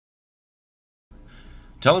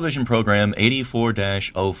Television Program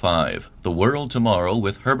 84-05, The World Tomorrow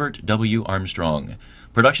with Herbert W. Armstrong.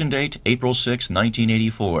 Production date, April 6,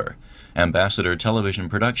 1984. Ambassador Television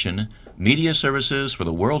Production, Media Services for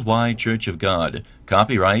the Worldwide Church of God.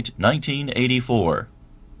 Copyright 1984.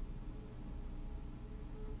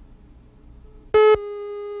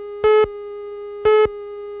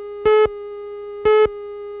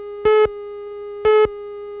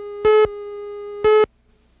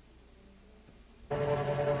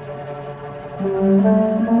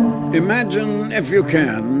 Imagine, if you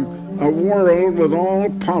can, a world with all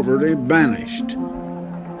poverty banished.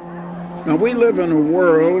 Now, we live in a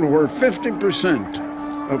world where 50%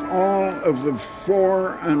 of all of the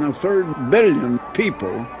 4 1/3 billion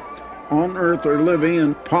people on earth are living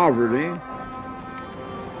in poverty,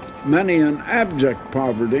 many in abject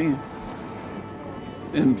poverty,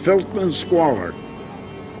 in filth and squalor.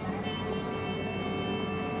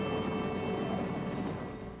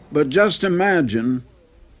 But just imagine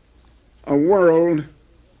a world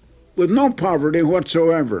with no poverty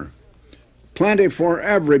whatsoever, plenty for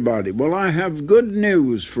everybody. Well, I have good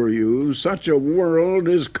news for you. Such a world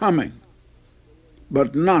is coming,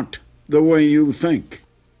 but not the way you think.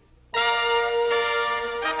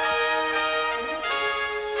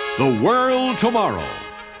 The World Tomorrow.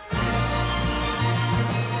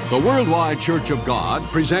 The Worldwide Church of God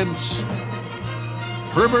presents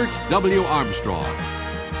Herbert W. Armstrong,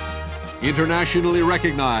 internationally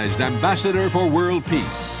recognized ambassador for world peace,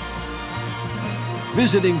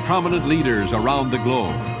 visiting prominent leaders around the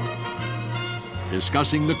globe,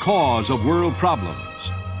 discussing the cause of world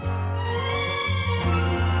problems,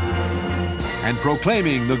 and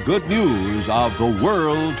proclaiming the good news of the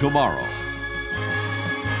world tomorrow.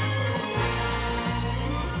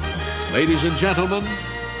 Ladies and gentlemen,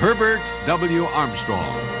 Herbert W.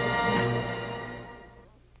 Armstrong.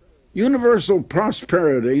 Universal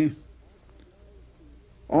prosperity,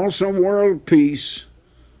 also world peace,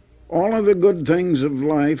 all of the good things of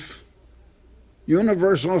life,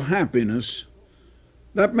 universal happiness,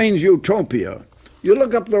 that means utopia. You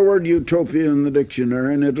look up the word utopia in the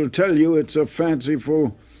dictionary and it'll tell you it's a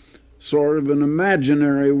fanciful sort of an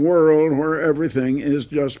imaginary world where everything is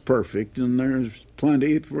just perfect and there's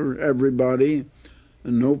plenty for everybody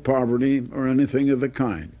and no poverty or anything of the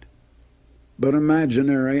kind. But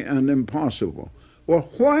imaginary and impossible. Well,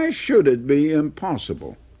 why should it be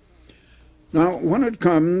impossible? Now, when it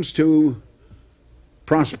comes to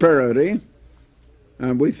prosperity,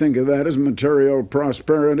 and we think of that as material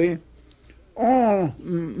prosperity, all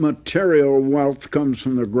material wealth comes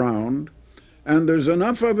from the ground, and there's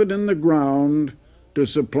enough of it in the ground to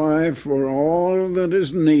supply for all that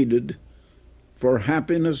is needed for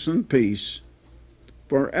happiness and peace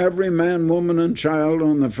for every man, woman, and child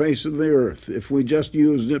on the face of the earth, if we just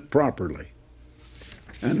used it properly,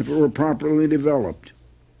 and if it were properly developed.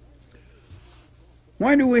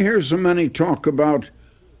 Why do we hear so many talk about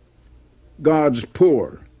God's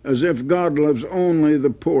poor, as if God loves only the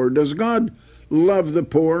poor? Does God love the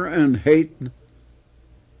poor and hate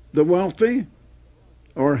the wealthy,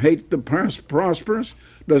 or hate the prosperous?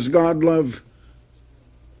 Does God love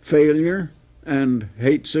failure and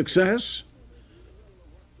hate success?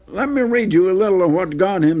 Let me read you a little of what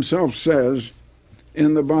God himself says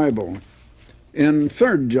in the Bible. In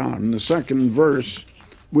 3 John, the 2nd verse,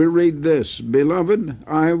 we read this: Beloved,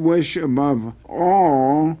 I wish above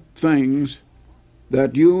all things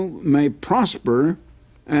that you may prosper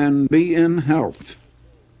and be in health,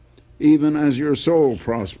 even as your soul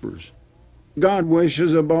prospers. God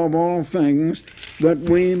wishes above all things that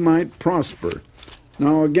we might prosper.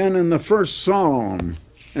 Now again in the first Psalm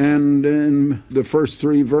and in the first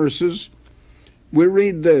 3 verses, we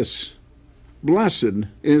read this: Blessed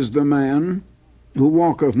is the man who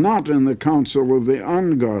walketh not in the counsel of the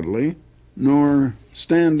ungodly, nor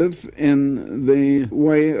standeth in the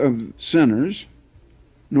way of sinners,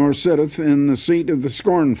 nor sitteth in the seat of the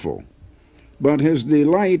scornful. But his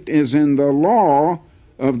delight is in the law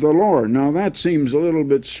of the Lord. Now that seems a little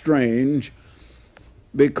bit strange,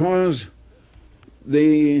 because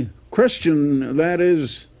the Christian, that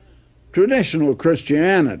is, traditional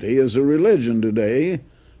Christianity as a religion today,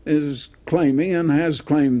 is claiming and has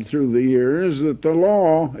claimed through the years that the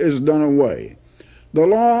law is done away. The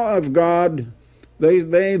law of God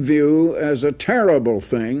they view as a terrible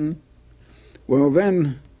thing. Well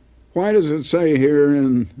then, why does it say here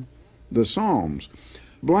in the Psalms,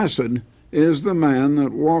 Blessed is the man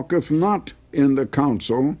that walketh not in the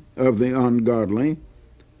counsel of the ungodly,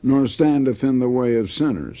 nor standeth in the way of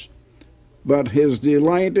sinners, but his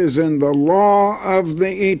delight is in the law of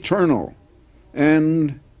the eternal,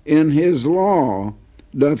 and in his law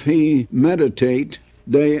doth he meditate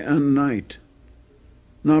day and night.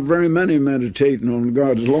 Not very many meditating on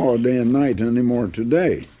God's law day and night anymore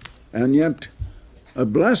today. And yet a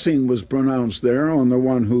blessing was pronounced there on the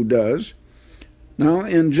one who does. Now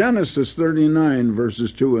in Genesis 39,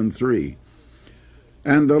 verses 2 and 3,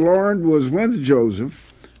 "And the Lord was with Joseph,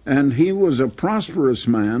 and he was a prosperous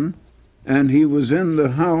man, and he was in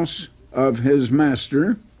the house of his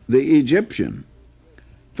master, the Egyptian.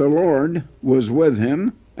 The Lord was with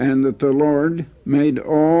him, and that the Lord made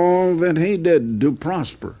all that he did to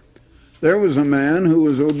prosper." There was a man who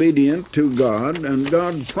was obedient to God, and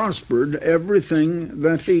God prospered everything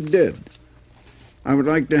that he did. I would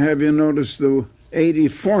like to have you notice the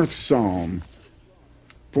 84th Psalm.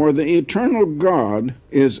 "For the eternal God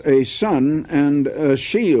is a sun and a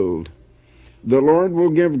shield. The Lord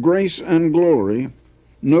will give grace and glory.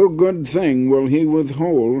 No good thing will he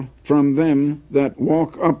withhold from them that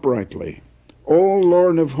walk uprightly. O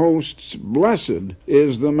Lord of hosts, blessed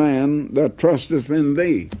is the man that trusteth in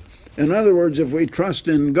thee." In other words, if we trust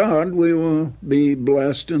in God, we will be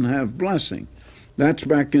blessed and have blessing. That's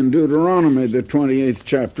back in Deuteronomy, the 28th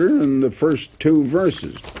chapter, and the first 2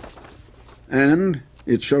 verses. "And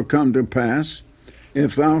it shall come to pass,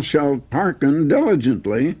 if thou shalt hearken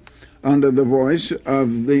diligently unto the voice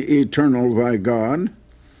of the eternal thy God,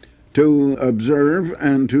 to observe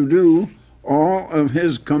and to do all of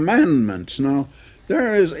his commandments." Now,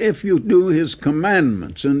 there is if you do his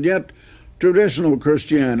commandments, and yet traditional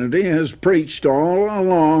Christianity has preached all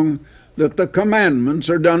along that the commandments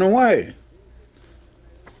are done away.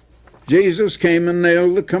 Jesus came and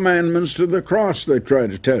nailed the commandments to the cross, they try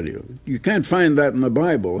to tell you. You can't find that in the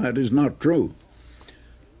Bible. That is not true.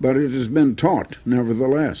 But it has been taught,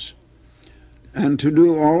 nevertheless. "And to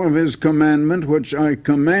do all of his commandment, which I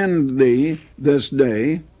command thee this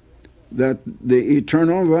day, that the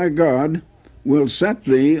eternal thy God will set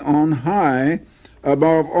thee on high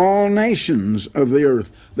above all nations of the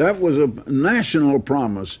earth." That was a national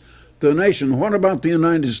promise. The nation, what about the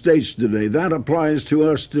United States today? That applies to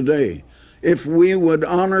us today. If we would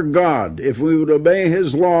honor God, if we would obey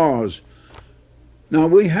his laws. Now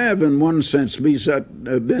we have in one sense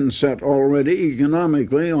been set already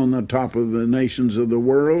economically on the top of the nations of the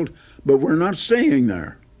world, but we're not staying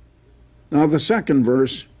there. Now the second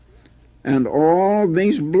verse, "And all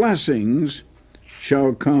these blessings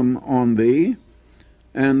shall come on thee,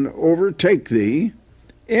 and overtake thee,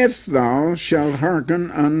 if thou shalt hearken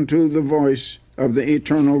unto the voice of the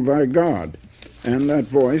eternal thy God." And that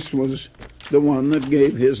voice was the one that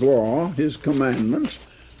gave his law, his commandments.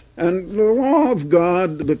 And the law of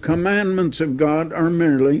God, the commandments of God, are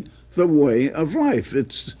merely the way of life.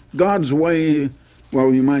 It's God's way,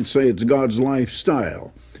 well, you might say it's God's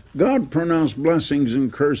lifestyle. God pronounced blessings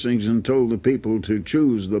and cursings and told the people to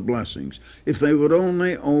choose the blessings, if they would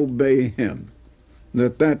only obey him.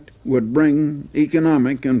 That would bring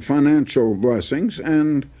economic and financial blessings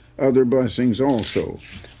and other blessings also.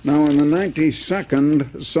 Now in the 92nd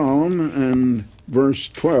Psalm and verse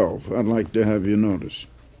 12, I'd like to have you notice.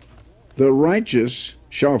 "The righteous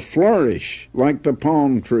shall flourish like the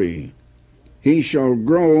palm tree. He shall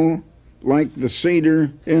grow like the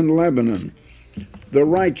cedar in Lebanon." The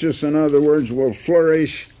righteous, in other words, will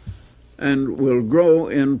flourish and will grow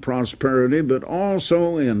in prosperity, but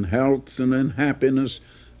also in health and in happiness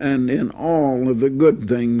and in all of the good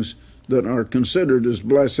things that are considered as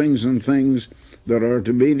blessings and things that are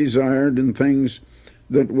to be desired and things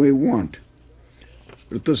that we want.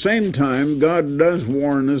 But at the same time, God does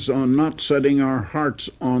warn us on not setting our hearts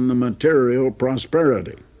on the material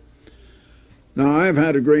prosperity. Now, I've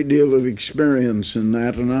had a great deal of experience in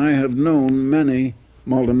that, and I have known many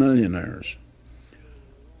multimillionaires.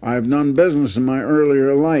 I've done business in my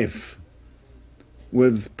earlier life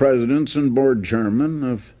with presidents and board chairmen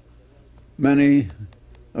of many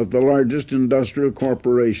of the largest industrial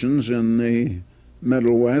corporations in the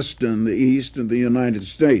Middle West and the East of the United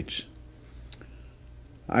States.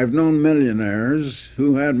 I've known millionaires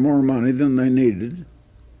who had more money than they needed,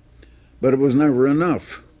 but it was never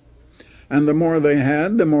enough. And the more they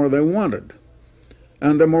had, the more they wanted.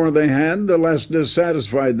 And the more they had, the less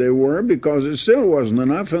dissatisfied they were, because it still wasn't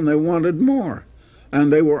enough and they wanted more.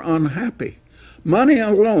 And they were unhappy. Money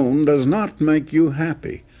alone does not make you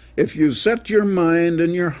happy. If you set your mind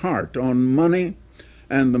and your heart on money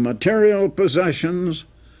and the material possessions,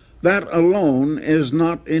 that alone is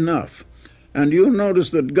not enough. And you'll notice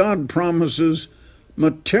that God promises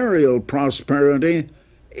material prosperity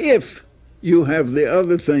if you have the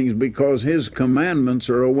other things, because his commandments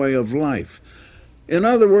are a way of life. In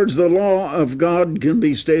other words, the law of God can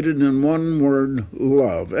be stated in one word,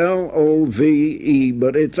 love, L-O-V-E,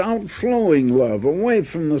 but it's outflowing love away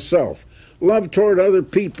from the self. Love toward other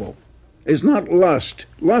people is not lust.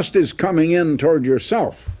 Lust is coming in toward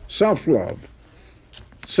yourself, self-love,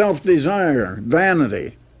 self-desire,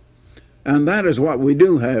 vanity. And that is what we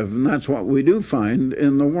do have, and that's what we do find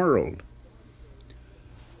in the world.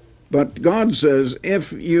 But God says,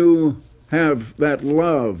 if you have that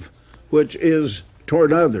love, which is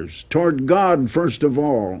toward others, toward God first of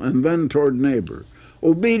all, and then toward neighbor,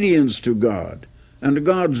 obedience to God and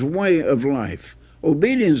God's way of life.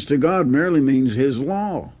 Obedience to God merely means His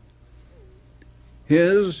law,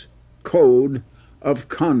 His code of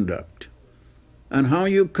conduct, and how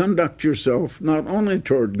you conduct yourself not only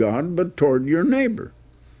toward God, but toward your neighbor.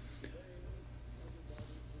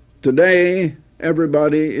 Today,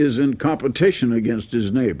 everybody is in competition against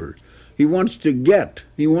his neighbor. He wants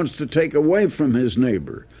to take away from his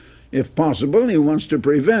neighbor. If possible, he wants to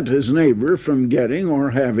prevent his neighbor from getting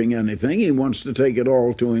or having anything. He wants to take it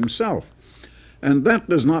all to himself. And that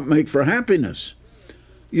does not make for happiness.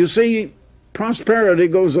 You see, prosperity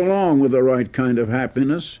goes along with the right kind of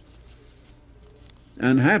happiness.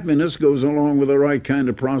 And happiness goes along with the right kind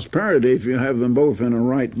of prosperity if you have them both in a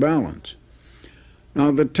right balance.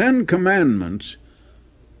 Now, the Ten Commandments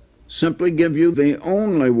simply give you the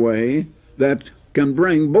only way that can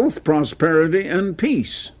bring both prosperity and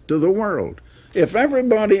peace to the world. If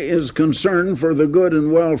everybody is concerned for the good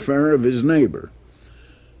and welfare of his neighbor,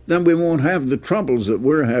 then we won't have the troubles that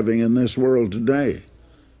we're having in this world today.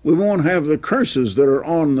 We won't have the curses that are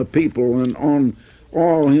on the people and on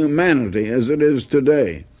all humanity as it is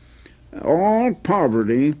today. All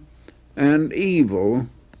poverty and evil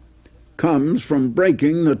comes from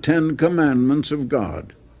breaking the Ten Commandments of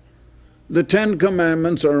God. The Ten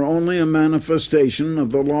Commandments are only a manifestation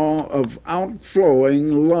of the law of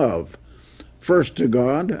outflowing love, first to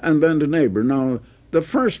God and then to neighbor. Now, the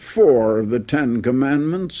first four of the Ten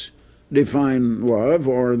Commandments define love,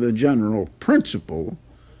 or the general principle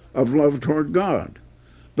of love toward God.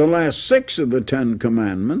 The last six of the Ten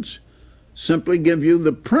Commandments simply give you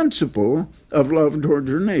the principle of love toward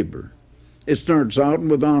your neighbor. It starts out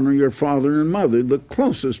with honor your father and mother. The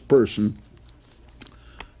closest person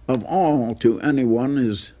of all to anyone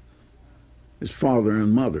is his father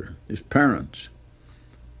and mother, his parents.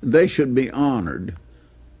 They should be honored.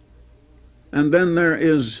 And then there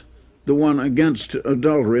is the one against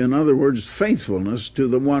adultery. In other words, faithfulness to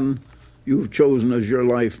the one you've chosen as your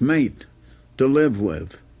life mate to live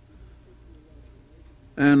with.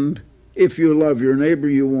 And if you love your neighbor,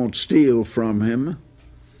 you won't steal from him.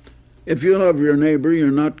 If you love your neighbor,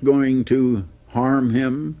 you're not going to harm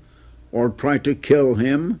him or try to kill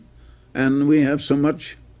him. And we have so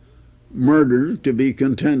much murder to be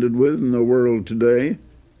contended with in the world today.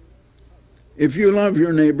 If you love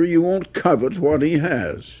your neighbor, you won't covet what he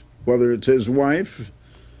has, whether it's his wife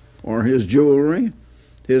or his jewelry,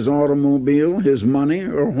 his automobile, his money,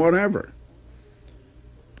 or whatever.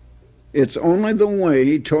 It's only the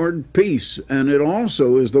way toward peace, and it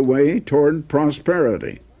also is the way toward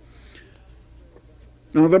prosperity.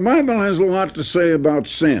 Now, the Bible has a lot to say about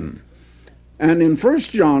sin. And in 1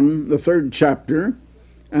 John, the 3rd chapter,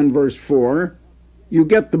 and verse 4, you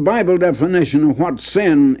get the Bible definition of what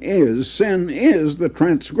sin is. Sin is the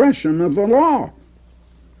transgression of the law.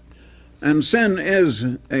 And sin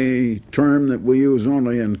is a term that we use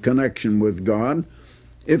only in connection with God.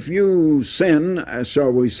 If you sin,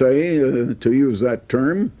 shall we say, to use that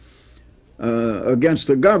term, against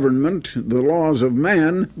the government, the laws of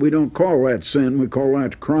man, we don't call that sin, we call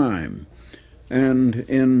that crime. And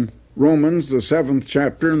in Romans, the 7th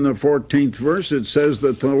chapter and the 14th verse, it says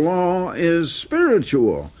that the law is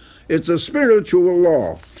spiritual. It's a spiritual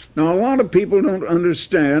law. Now, a lot of people don't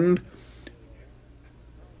understand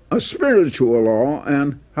a spiritual law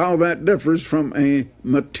and how that differs from a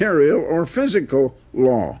material or physical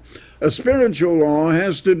law. A spiritual law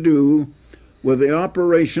has to do with the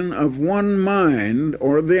operation of one mind,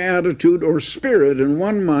 or the attitude or spirit in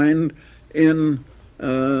one mind in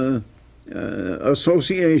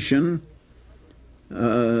association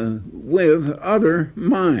with other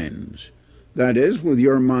minds. That is, with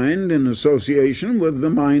your mind in association with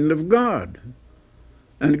the mind of God.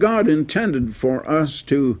 And God intended for us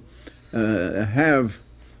to have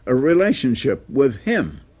a relationship with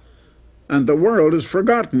Him. And the world has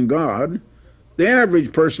forgotten God. The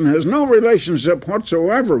average person has no relationship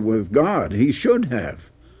whatsoever with God. He should have,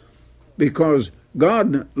 because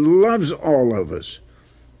God loves all of us.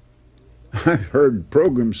 I've heard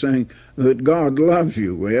programs saying that God loves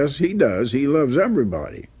you. Yes, He does. He loves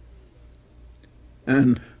everybody.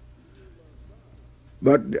 And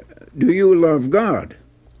But do you love God?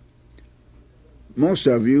 Most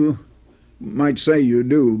of you might say you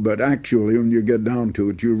do, but actually when you get down to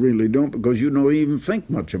it, you really don't, because you don't even think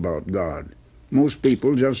much about God. Most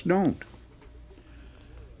people just don't.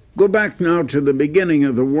 Go back now to the beginning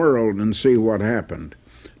of the world and see what happened.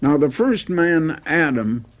 Now, the first man,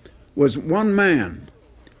 Adam, was one man.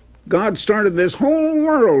 God started this whole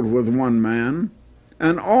world with one man,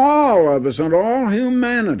 and all of us and all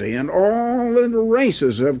humanity and all the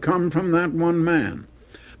races have come from that one man.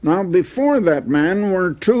 Now, before that man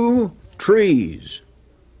were two trees.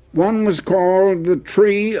 One was called the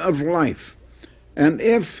tree of life. And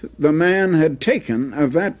if the man had taken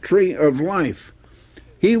of that tree of life,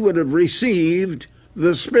 he would have received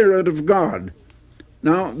the Spirit of God.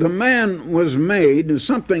 Now, the man was made,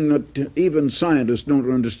 something that even scientists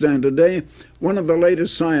don't understand today. One of the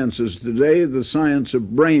latest sciences today, the science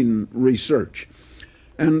of brain research.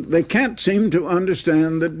 And they can't seem to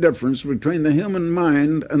understand the difference between the human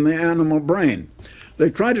mind and the animal brain. They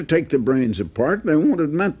try to take the brains apart. They won't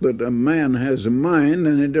admit that a man has a mind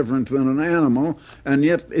any different than an animal, and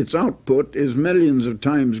yet its output is millions of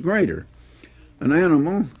times greater. An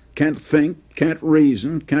animal can't think, can't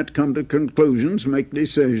reason, can't come to conclusions, make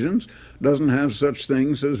decisions, doesn't have such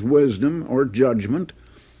things as wisdom or judgment.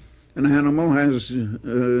 An animal has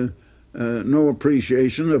no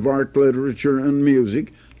appreciation of art, literature, and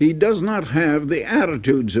music. He does not have the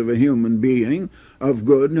attitudes of a human being, of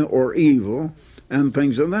good or evil, and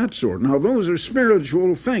things of that sort. Now, those are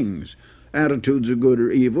spiritual things, attitudes of good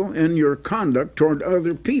or evil, in your conduct toward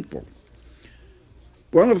other people.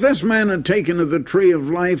 Well, if this man had taken of the tree of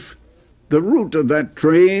life, the root of that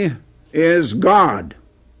tree is God.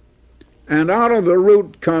 And out of the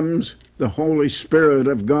root comes the Holy Spirit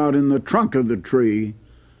of God in the trunk of the tree.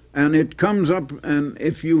 And it comes up, and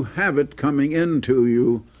if you have it coming into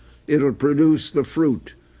you, it'll produce the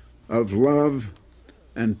fruit of love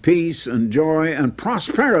and peace and joy and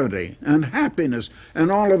prosperity and happiness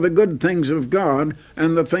and all of the good things of God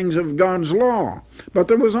and the things of God's law. But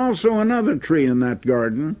there was also another tree in that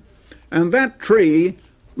garden, and that tree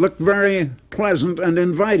looked very pleasant and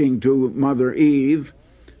inviting to Mother Eve.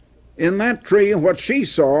 In that tree, what she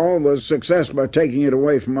saw was success by taking it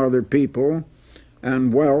away from other people,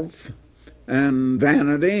 and wealth and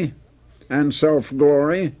vanity and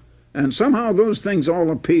self-glory, and somehow those things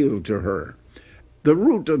all appealed to her. The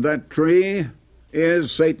root of that tree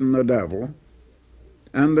is Satan the devil,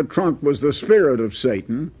 and the trunk was the spirit of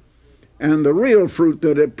Satan, and the real fruit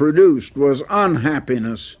that it produced was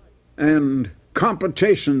unhappiness and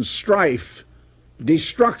competition, strife,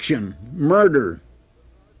 destruction, murder.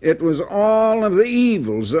 It was all of the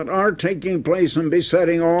evils that are taking place and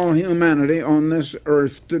besetting all humanity on this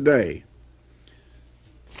earth today.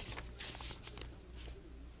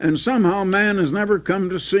 And somehow man has never come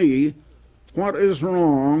to see what is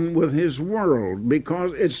wrong with his world,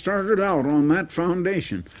 because it started out on that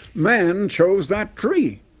foundation. Man chose that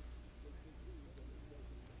tree.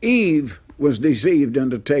 Eve was deceived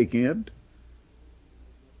into taking it,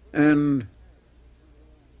 and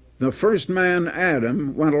the first man,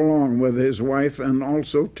 Adam, went along with his wife and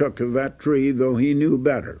also took of that tree, though he knew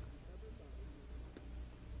better.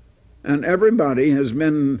 And everybody has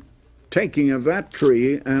been taking of that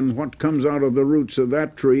tree, and what comes out of the roots of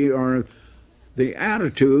that tree are the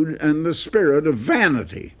attitude and the spirit of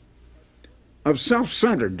vanity, of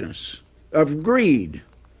self-centeredness, of greed,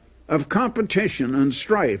 of competition and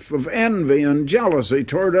strife, of envy and jealousy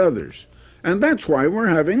toward others. And that's why we're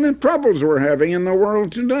having the troubles we're having in the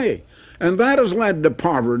world today. And that has led to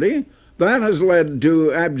poverty. That has led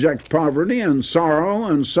to abject poverty and sorrow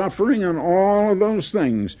and suffering and all of those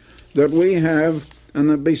things that we have and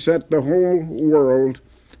that beset the whole world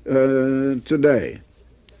today.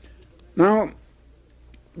 Now,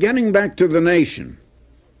 getting back to the nation,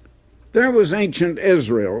 there was ancient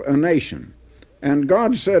Israel, a nation, and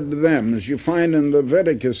God said to them, as you find in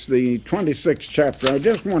Leviticus, the 26th chapter, I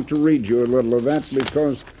just want to read you a little of that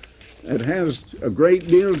because it has a great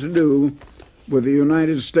deal to do with the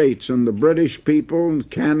United States and the British people,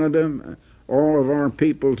 Canada, all of our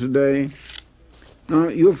people today. Now,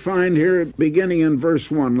 you'll find here, beginning in verse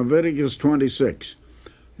 1, Leviticus 26,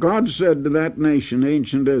 God said to that nation,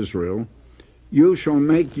 ancient Israel, "You shall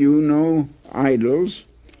make you no idols,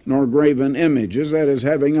 nor graven images," that is,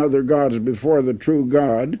 having other gods before the true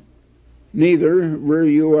God, "neither rear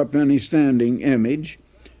you up any standing image.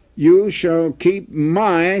 You shall keep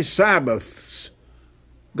my Sabbaths."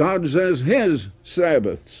 God says his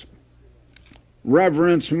Sabbaths.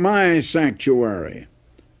 "Reverence my sanctuary.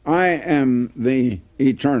 I am the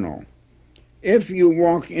eternal. If you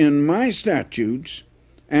walk in my statutes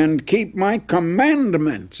and keep my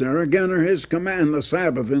commandments. There again are his command. The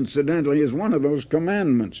Sabbath, incidentally, is one of those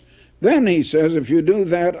commandments. Then he says, if you do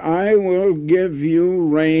that, I will give you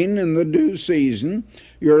rain in the due season.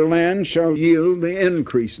 Your land shall yield the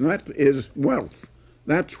increase. And that is wealth.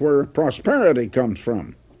 That's where prosperity comes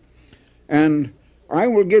from. And I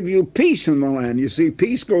will give you peace in the land. You see,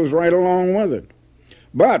 peace goes right along with it.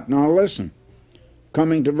 But, now listen,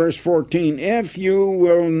 coming to verse 14, if you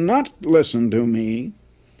will not listen to me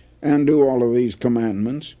and do all of these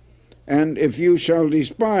commandments, and if you shall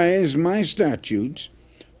despise my statutes,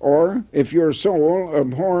 or if your soul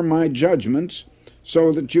abhor my judgments,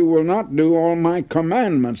 so that you will not do all my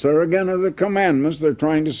commandments. There again are the commandments they're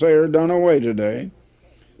trying to say are done away today.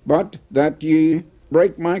 But that ye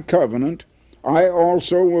break my covenant, I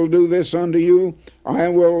also will do this unto you. I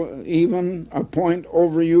will even appoint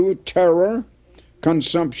over you terror,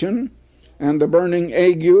 consumption, and the burning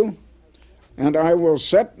ague, and I will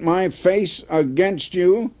set my face against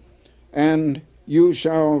you, and you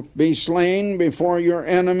shall be slain before your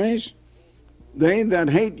enemies. They that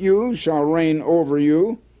hate you shall reign over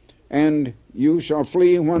you, and you shall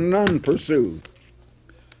flee when none pursue.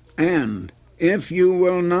 And if you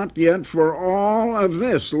will not yet for all of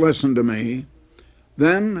this listen to me,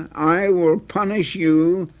 then I will punish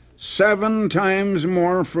you 7 times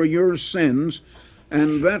more for your sins,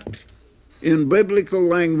 and that in biblical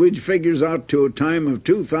language figures out to a time of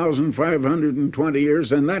 2,520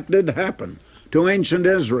 years, and that did happen to ancient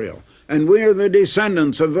Israel. And we are the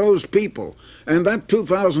descendants of those people. And that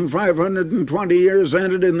 2,520 years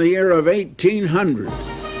ended in the year of 1800.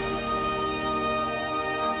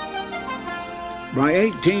 By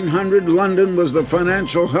 1800, London was the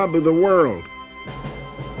financial hub of the world.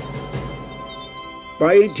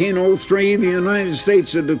 By 1803, the United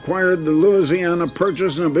States had acquired the Louisiana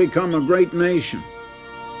Purchase and had become a great nation.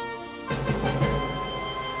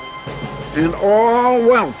 And all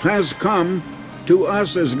wealth has come to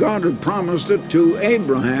us as God had promised it to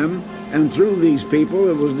Abraham, and through these people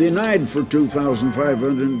it was denied for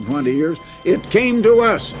 2,520 years. It came to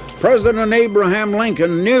us. President Abraham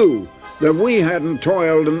Lincoln knew that we hadn't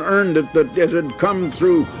toiled and earned it, that it had come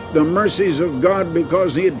through the mercies of God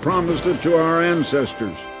because he had promised it to our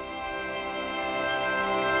ancestors.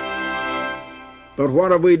 But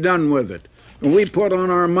what have we done with it? We put on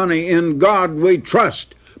our money in God we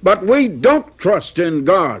trust, but we don't trust in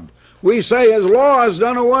God. We say his law is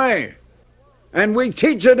done away, and we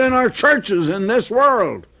teach it in our churches in this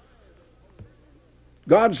world.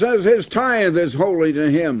 God says his tithe is holy to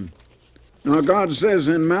him. Now God says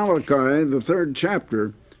in Malachi, the 3rd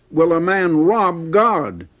chapter, will a man rob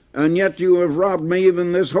God? And yet you have robbed me,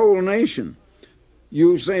 even this whole nation.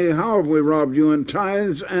 You say, how have we robbed you? In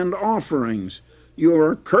tithes and offerings. You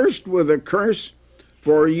are cursed with a curse,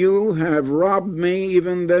 for you have robbed me,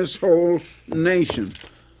 even this whole nation.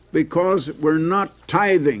 Because we're not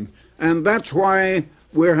tithing. And that's why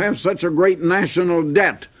we have such a great national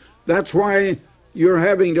debt. That's why you're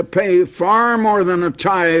having to pay far more than a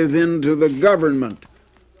tithe into the government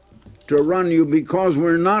to run you, because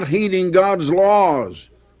we're not heeding God's laws.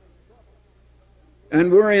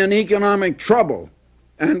 And we're in economic trouble,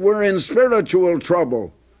 and we're in spiritual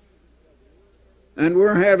trouble, and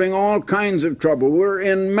we're having all kinds of trouble. We're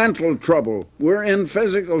in mental trouble. We're in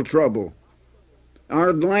physical trouble.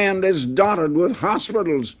 Our land is dotted with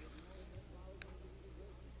hospitals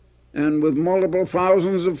and with multiple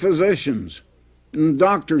thousands of physicians and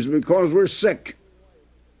doctors because we're sick.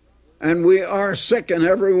 And we are sick in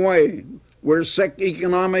every way. We're sick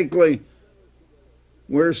economically.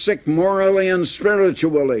 We're sick morally and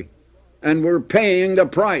spiritually. And we're paying the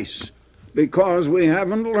price because we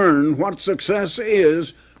haven't learned what success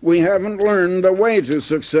is. We haven't learned the way to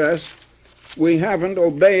success. We haven't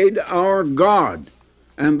obeyed our God.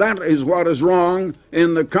 And that is what is wrong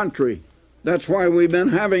in the country. That's why we've been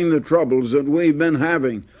having the troubles that we've been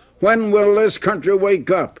having. When will this country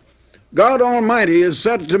wake up? God Almighty has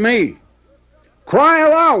said to me, cry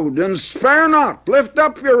aloud and spare not, lift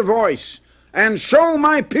up your voice, and show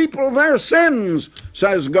my people their sins,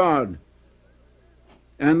 says God.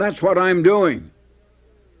 And that's what I'm doing.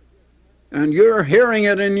 And you're hearing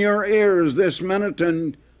it in your ears this minute,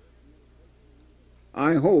 and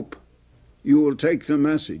I hope you will take the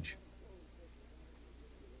message.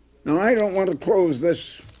 Now, I don't want to close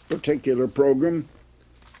this particular program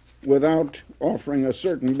without offering a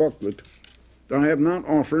certain booklet that I have not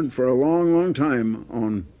offered for a long, long time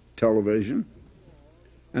on television,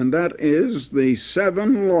 and that is the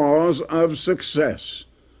 7 Laws of Success.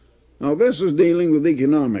 Now, this is dealing with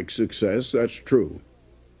economic success, that's true.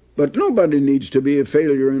 But nobody needs to be a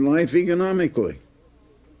failure in life economically.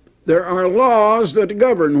 There are laws that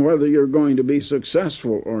govern whether you're going to be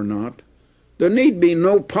successful or not. There need be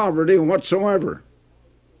no poverty whatsoever.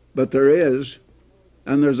 But there is,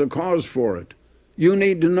 and there's a cause for it. You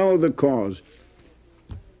need to know the cause.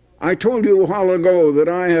 I told you a while ago that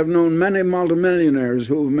I have known many multimillionaires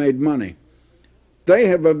who have made money. They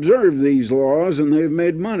have observed these laws and they've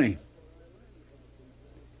made money.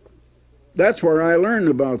 That's where I learned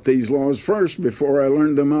about these laws first before I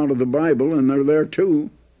learned them out of the Bible, and they're there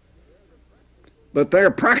too. But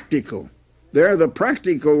they're practical. They're the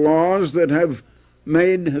practical laws that have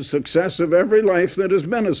made a success of every life that has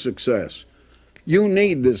been a success. You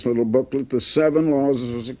need this little booklet, The 7 Laws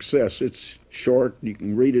of Success. It's short. You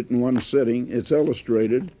can read it in one sitting. It's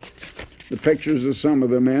illustrated. The pictures of some of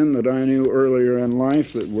the men that I knew earlier in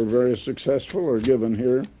life that were very successful are given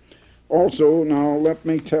here. Also, now let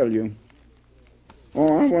me tell you, I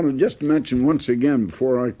want to just mention once again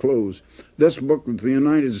before I close, this booklet, The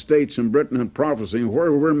United States and Britain and Prophecy,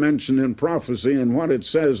 where we're mentioned in prophecy and what it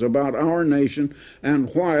says about our nation and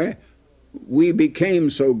why we became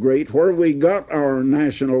so great, where we got our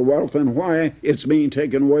national wealth, and why it's being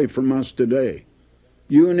taken away from us today.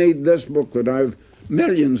 You need this booklet.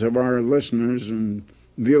 Millions of our listeners and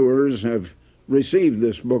viewers have received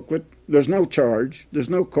this booklet. There's no charge, there's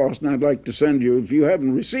no cost, and I'd like to send you, if you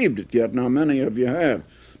haven't received it yet, now many of you have,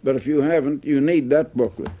 but if you haven't, you need that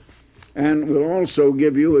booklet. And we'll also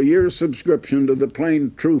give you a year's subscription to The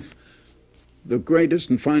Plain Truth, the greatest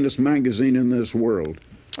and finest magazine in this world.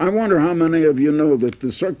 I wonder how many of you know that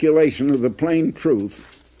the circulation of The Plain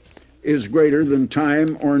Truth is greater than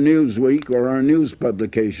Time or Newsweek or our news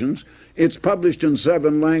publications. It's published in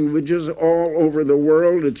 7 languages all over the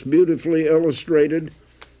world. It's beautifully illustrated,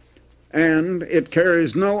 and it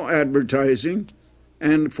carries no advertising.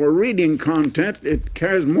 And for reading content, it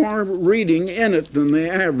has more reading in it than the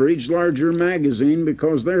average larger magazine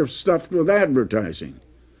because they're stuffed with advertising.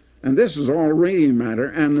 And this is all reading matter,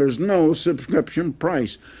 and there's no subscription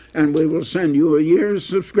price. And we will send you a year's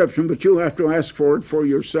subscription, but you have to ask for it for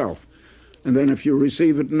yourself. And then if you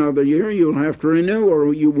receive it another year, you'll have to renew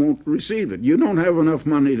or you won't receive it. You don't have enough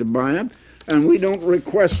money to buy it, and we don't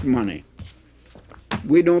request money.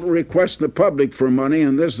 We don't request the public for money,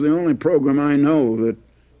 and this is the only program I know that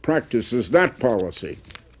practices that policy.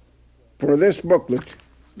 For this booklet,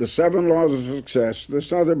 The 7 Laws of Success,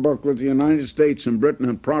 this other booklet, The United States and Britain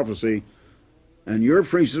and Prophecy, and your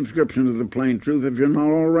free subscription to The Plain Truth, if you're not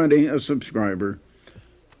already a subscriber,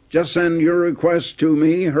 just send your request to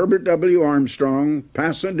me, Herbert W. Armstrong,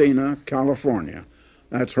 Pasadena, California.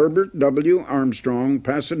 That's Herbert W. Armstrong,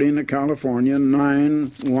 Pasadena, California,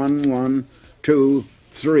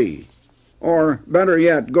 91123. Or better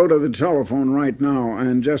yet, go to the telephone right now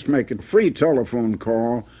and just make a free telephone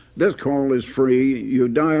call. This call is free. You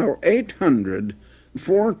dial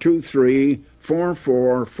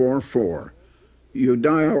 800-423-4444. You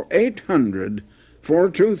dial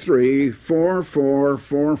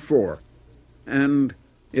 800-423-4444. And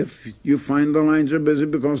if you find the lines are busy,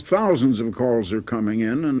 because thousands of calls are coming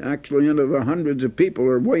in, and actually into the hundreds of people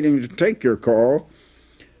are waiting to take your call,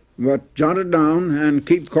 but jot it down and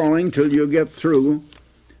keep calling till you get through.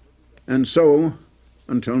 And so,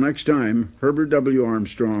 until next time, Herbert W.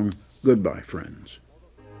 Armstrong, goodbye, friends.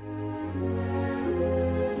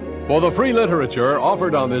 For the free literature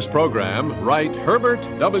offered on this program, write Herbert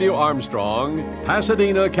W. Armstrong,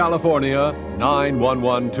 Pasadena, California,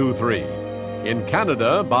 91123. In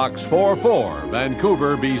Canada, Box 44,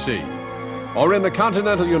 Vancouver, BC. Or in the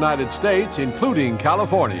continental United States, including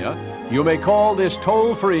California, you may call this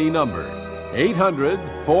toll-free number,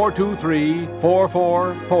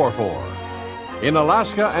 800-423-4444. In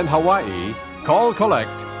Alaska and Hawaii, call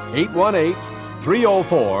collect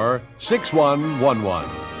 818-304-6111.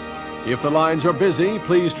 If the lines are busy,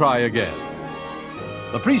 please try again.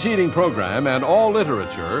 The preceding program and all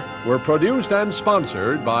literature were produced and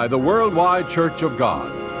sponsored by the Worldwide Church of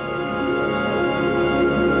God.